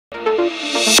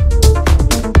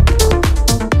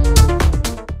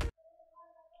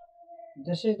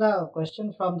This is the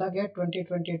question from the GATE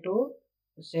 2022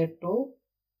 set 2,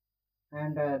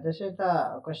 and this is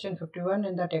the question 51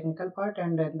 in the technical part,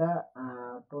 and in the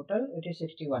total it is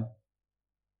 61.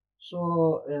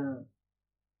 So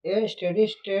a steady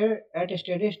state at a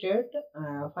steady state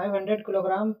 500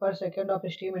 kilogram per second of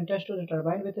steam enters to the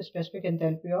turbine with a specific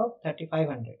enthalpy of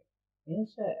 3500.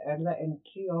 Means at the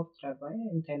entry of turbine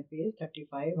enthalpy is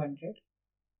 3500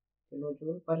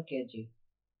 kilojoule per kg,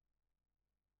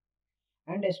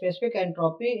 and a specific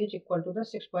entropy is equal to the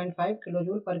 6.5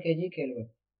 kilojoule per kg Kelvin.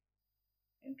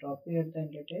 Entropy at the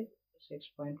inlet is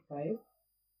 6.5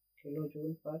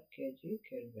 kilojoule per kg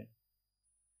Kelvin,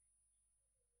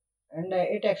 and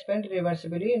it expands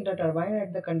reversibly in the turbine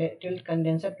at the till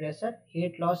condenser pressure.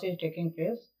 Heat loss is taking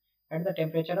place at the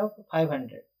temperature of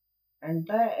 500, and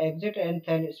the exit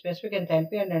specific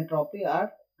enthalpy and entropy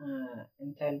are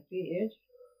enthalpy is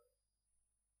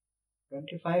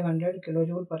 2500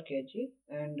 kilojoule per kg,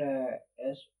 and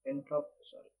as entropy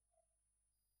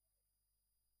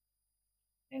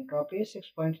is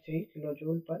 6.3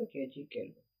 kilojoule per kg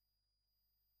Kelvin.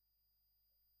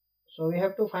 So we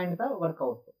have to find the work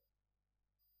output.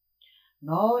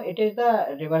 Now it is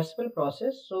the reversible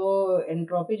process, so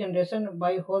entropy generation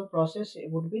by whole process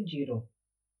would be 0.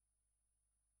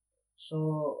 So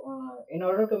in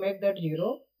order to make that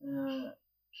 0,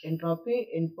 entropy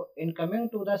incoming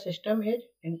to the system is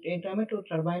incoming to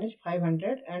turbine is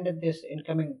 500, and this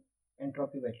incoming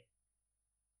entropy value,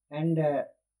 and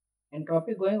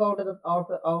entropy going out of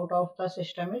the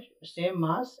system is same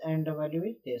mass, and the value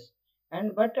is this.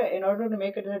 And but in order to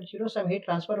make it at 0, some heat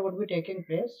transfer would be taking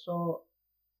place. So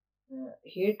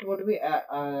heat would be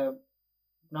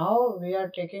now we are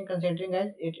taking considering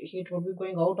as heat would be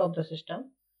going out of the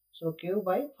system, so Q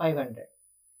by 500.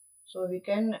 So we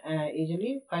can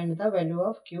easily find the value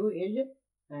of Q is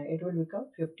it will become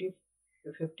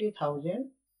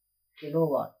 50,000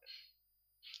 kilowatt.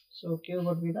 So Q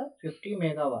would be the 50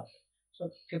 megawatt. So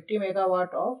 50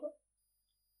 megawatt of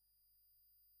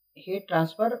heat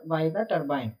transfer by the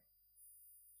turbine.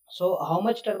 So how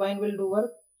much turbine will do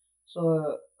work?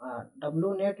 So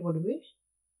W net would be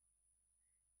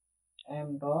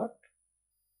m dot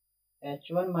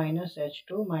h1 minus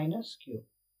h2 minus q.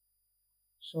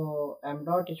 So m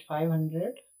dot is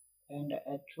 500, and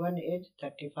h1 is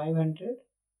 3500,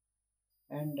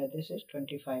 and this is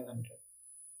 2500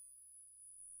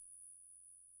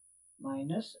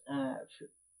 minus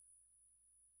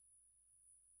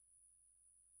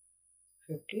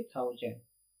 50,000.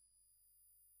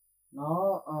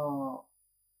 Now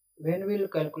when we will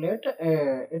calculate,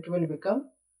 it will become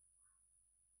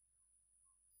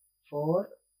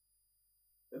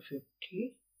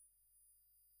 450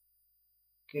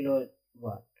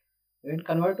 kilowatt. When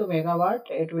convert to megawatt,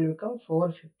 it will become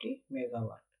 450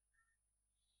 megawatt.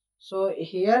 So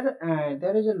here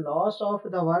there is a loss of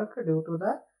the work due to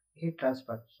the heat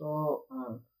transfer. So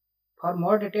for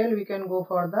more detail, we can go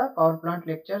for the power plant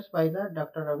lectures by the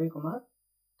Dr. Ravi Kumar.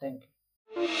 Thank you.